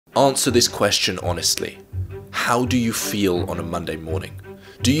Answer this question honestly. How do you feel on a Monday morning?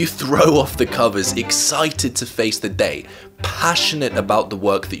 Do you throw off the covers, excited to face the day, passionate about the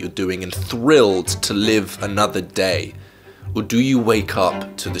work that you're doing and thrilled to live another day? Or do you wake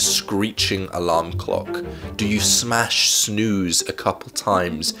up to the screeching alarm clock? Do you smash snooze a couple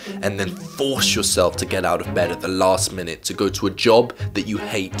times and then force yourself to get out of bed at the last minute to go to a job that you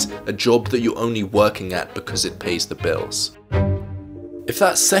hate, a job that you're only working at because it pays the bills? If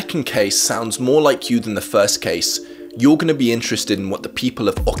that second case sounds more like you than the first case, you're going to be interested in what the people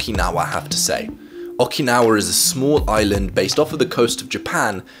of Okinawa have to say. Okinawa is a small island based off of the coast of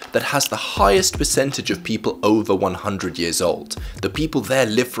Japan that has the highest percentage of people over 100 years old. The people there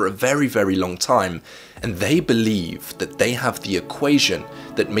live for a very, very long time, and they believe that they have the equation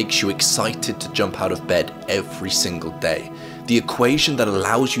that makes you excited to jump out of bed every single day. The equation that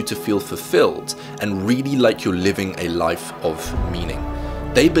allows you to feel fulfilled and really like you're living a life of meaning.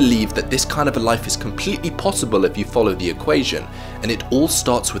 They believe that this kind of a life is completely possible if you follow the equation, and it all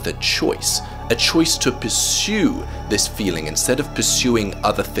starts with a choice to pursue this feeling instead of pursuing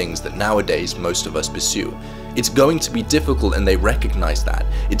other things that nowadays most of us pursue. It's going to be difficult, and they recognize that.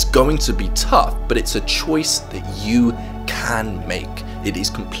 It's going to be tough, but it's a choice that you can make. It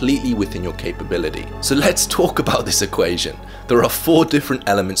is completely within your capability. So let's talk about this equation. There are 4 different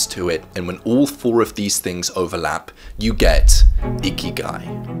elements to it, and when all 4 of these things overlap, you get Ikigai.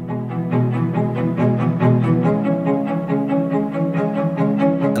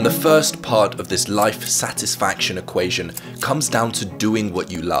 And the first part of this life satisfaction equation comes down to doing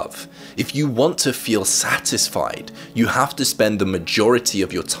what you love. If you want to feel satisfied, you have to spend the majority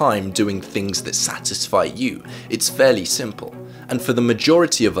of your time doing things that satisfy you. It's fairly simple. And for the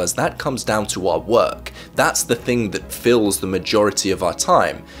majority of us, that comes down to our work. That's the thing that fills the majority of our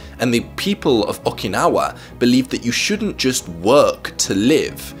time. And the people of Okinawa believe that you shouldn't just work to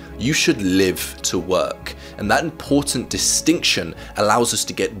live, you should live to work. And that important distinction allows us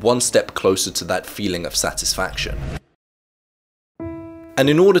to get one step closer to that feeling of satisfaction. And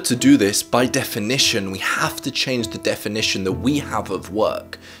in order to do this, by definition, we have to change the definition that we have of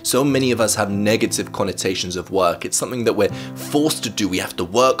work. So many of us have negative connotations of work. It's something that we're forced to do. We have to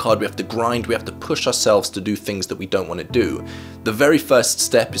work hard, we have to grind, we have to push ourselves to do things that we don't want to do. The very first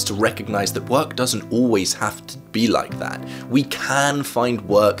step is to recognize that work doesn't always have to be like that. We can find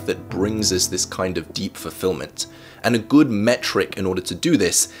work that brings us this kind of deep fulfillment. And a good metric in order to do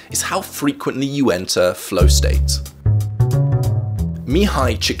this is how frequently you enter flow states.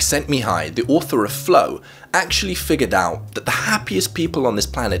 Mihai Csikszentmihalyi, the author of Flow, actually figured out that the happiest people on this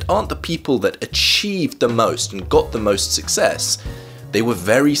planet aren't the people that achieved the most and got the most success. They were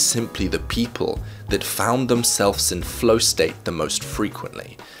very simply the people that found themselves in flow state the most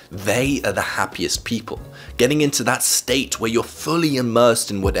frequently. They are the happiest people, getting into that state where you're fully immersed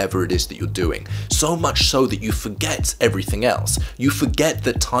in whatever it is that you're doing, so much so that you forget everything else. You forget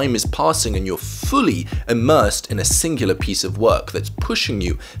that time is passing and you're fully immersed in a singular piece of work that's pushing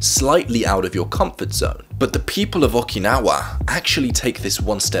you slightly out of your comfort zone. But the people of Okinawa actually take this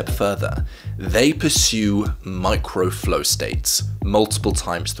one step further. They pursue micro flow states multiple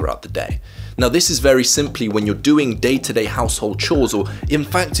times throughout the day. Now this is very simply when you're doing day-to-day household chores, or in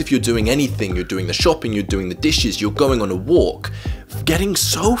fact if you're doing anything, you're doing the shopping, you're doing the dishes, you're going on a walk, getting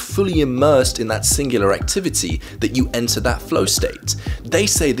so fully immersed in that singular activity that you enter that flow state. They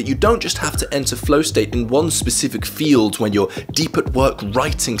say that you don't just have to enter flow state in one specific field when you're deep at work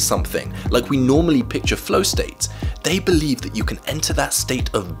writing something, like we normally picture flow state. They believe that you can enter that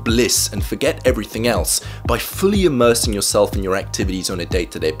state of bliss and forget everything else by fully immersing yourself in your activities on a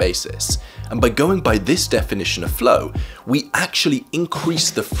day-to-day basis. And by going by this definition of flow, we actually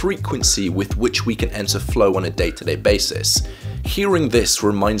increase the frequency with which we can enter flow on a day-to-day basis. Hearing this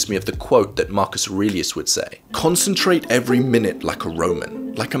reminds me of the quote that Marcus Aurelius would say: "Concentrate every minute like a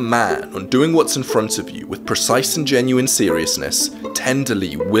Roman, like a man, on doing what's in front of you with precise and genuine seriousness,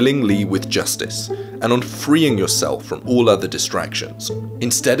 tenderly, willingly, with justice, and on freeing yourself from all other distractions.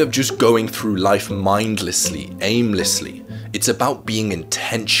 Instead of just going through life mindlessly, aimlessly, it's about being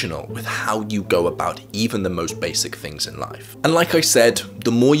intentional with how you go about even the most basic things in life." And like I said,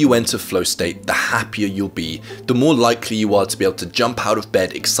 the more you enter flow state, the happier you'll be, the more likely you are to be able to jump out of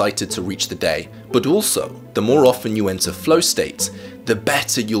bed excited to reach the day. But also, the more often you enter flow state, the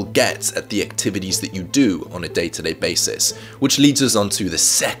better you'll get at the activities that you do on a day-to-day basis, which leads us on to the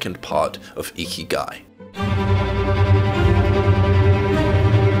second part of Ikigai.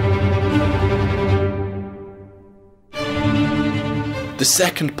 The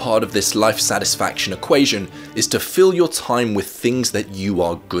second part of this life satisfaction equation is to fill your time with things that you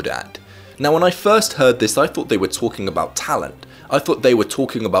are good at. Now when I first heard this, I thought they were talking about talent. I thought they were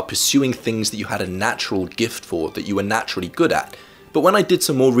talking about pursuing things that you had a natural gift for, that you were naturally good at. But when I did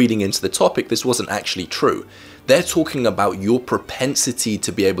some more reading into the topic, this wasn't actually true. They're talking about your propensity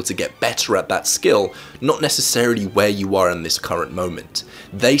to be able to get better at that skill, not necessarily where you are in this current moment.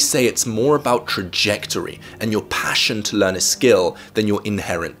 They say it's more about trajectory and your passion to learn a skill than your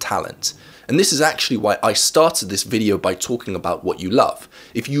inherent talent. And this is actually why I started this video by talking about what you love.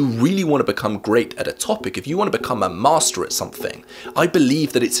 If you really want to become great at a topic, if you want to become a master at something, I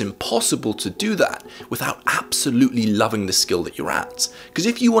believe that it's impossible to do that without absolutely loving the skill that you're at. Because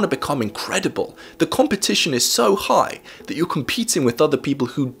if you want to become incredible, the competition is so high that you're competing with other people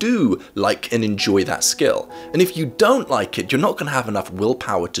who do like and enjoy that skill. And if you don't like it, you're not going to have enough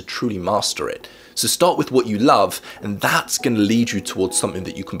willpower to truly master it. So start with what you love, and that's going to lead you towards something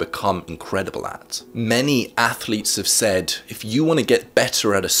that you can become incredible at. Many athletes have said, if you want to get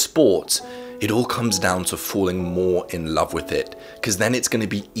better at a sport, it all comes down to falling more in love with it, because then it's going to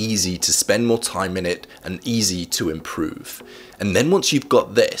be easy to spend more time in it and easy to improve. And then once you've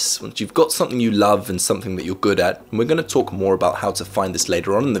got this, once you've got something you love and something that you're good at, and we're going to talk more about how to find this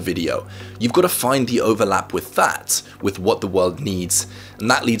later on in the video, you've got to find the overlap with that, with what the world needs.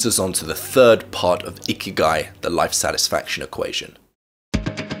 And that leads us on to the third part of Ikigai, the life satisfaction equation.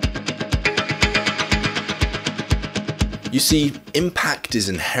 You see, impact is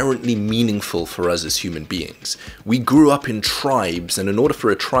inherently meaningful for us as human beings. We grew up in tribes, and in order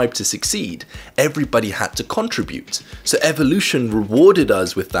for a tribe to succeed, everybody had to contribute. So evolution rewarded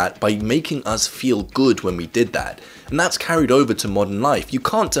us with that by making us feel good when we did that. And that's carried over to modern life. You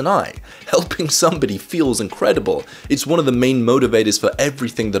can't deny, helping somebody feels incredible. It's one of the main motivators for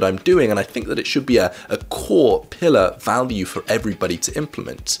everything that I'm doing, and I think that it should be a core pillar value for everybody to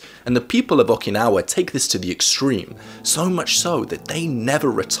implement. And the people of Okinawa take this to the extreme, so much so that they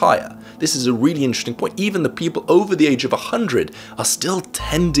never retire. This is a really interesting point. Even the people over the age of 100 are still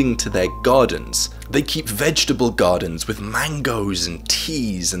tending to their gardens. They keep vegetable gardens with mangoes and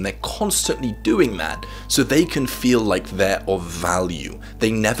teas, and they're constantly doing that so they can feel like they're of value.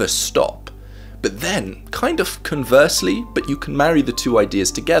 They never stop. But then, kind of conversely, but you can marry the two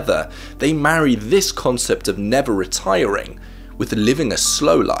ideas together, they marry this concept of never retiring with living a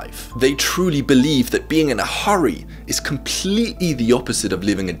slow life. They truly believe that being in a hurry is completely the opposite of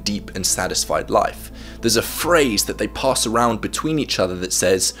living a deep and satisfied life. There's a phrase that they pass around between each other that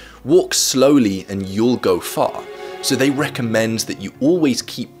says, walk slowly and you'll go far. So they recommend that you always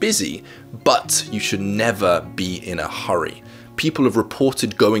keep busy, but you should never be in a hurry. People have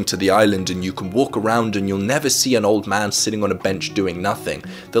reported going to the island and you can walk around and you'll never see an old man sitting on a bench doing nothing.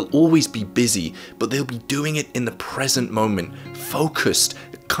 They'll always be busy, but they'll be doing it in the present moment, focused,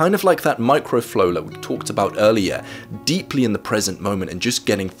 kind of like that microflow that we talked about earlier, deeply in the present moment and just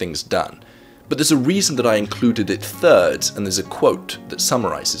getting things done. But there's a reason that I included it third, and there's a quote that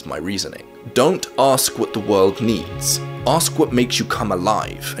summarizes my reasoning. Don't ask what the world needs. Ask what makes you come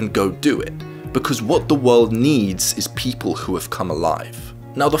alive and go do it. Because what the world needs is people who have come alive.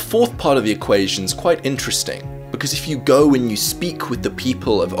 Now the fourth part of the equation is quite interesting, because if you go and you speak with the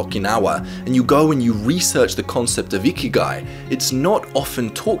people of Okinawa and you go and you research the concept of Ikigai, it's not often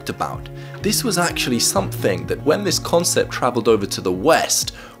talked about. This was actually something that when this concept traveled over to the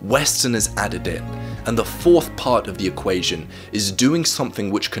West, Westerners added in. And the fourth part of the equation is doing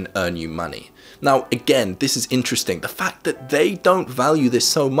something which can earn you money. Now, again, this is interesting. The fact that they don't value this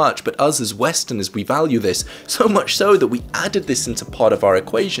so much, but us as Westerners, we value this so much so that we added this into part of our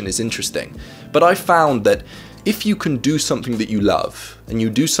equation is interesting. But I found that if you can do something that you love, and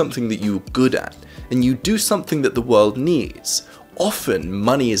you do something that you're good at, and you do something that the world needs, often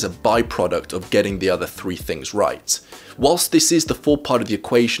money is a byproduct of getting the other three things right. Whilst this is the fourth part of the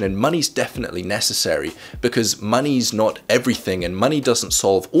equation, and money's definitely necessary, because money's not everything and money doesn't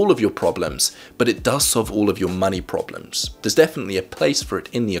solve all of your problems, but it does solve all of your money problems. There's definitely a place for it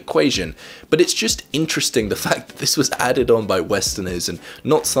in the equation, but it's just interesting the fact that this was added on by Westerners and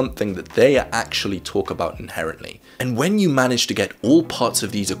not something that they actually talk about inherently. And when you manage to get all parts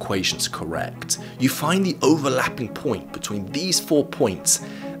of these equations correct, you find the overlapping point between these 4 points.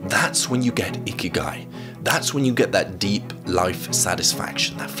 That's when you get Ikigai. That's when you get that deep life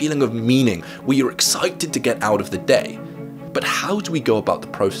satisfaction, that feeling of meaning where you're excited to get out of the day. But how do we go about the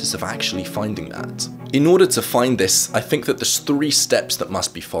process of actually finding that? In order to find this, I think that there's 3 steps that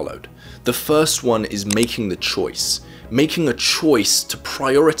must be followed. The first one is making the choice. Making a choice to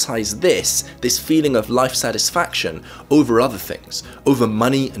prioritize this feeling of life satisfaction over other things, over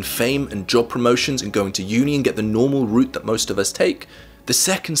money and fame and job promotions and going to uni and get the normal route that most of us take. The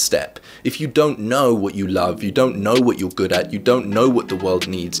second step, if you don't know what you love, you don't know what you're good at, you don't know what the world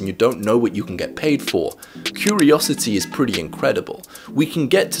needs, and you don't know what you can get paid for, curiosity is pretty incredible. We can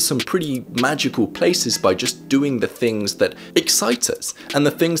get to some pretty magical places by just doing the things that excite us, and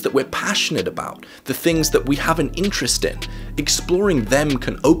the things that we're passionate about, the things that we have an interest in. Exploring them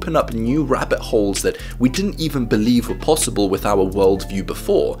can open up new rabbit holes that we didn't even believe were possible with our worldview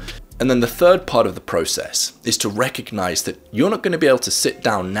before. And then the third part of the process is to recognize that you're not going to be able to sit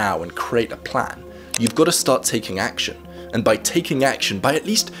down now and create a plan. You've got to start taking action. And by taking action, by at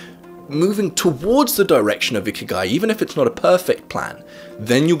least moving towards the direction of Ikigai, even if it's not a perfect plan,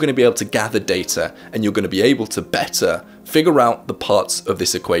 then you're going to be able to gather data and you're going to be able to better figure out the parts of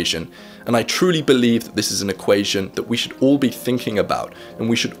this equation. And I truly believe that this is an equation that we should all be thinking about and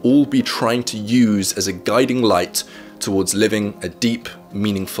we should all be trying to use as a guiding light towards living a deep,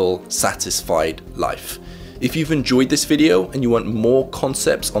 meaningful, satisfied life. If you've enjoyed this video and you want more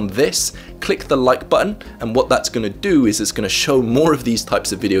concepts on this, click the like button, and what that's going to do is it's going to show more of these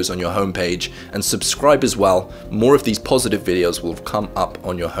types of videos on your homepage, and subscribe as well. More of these positive videos will come up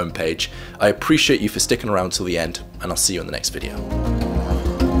on your homepage. I appreciate you for sticking around till the end, and I'll see you in the next video.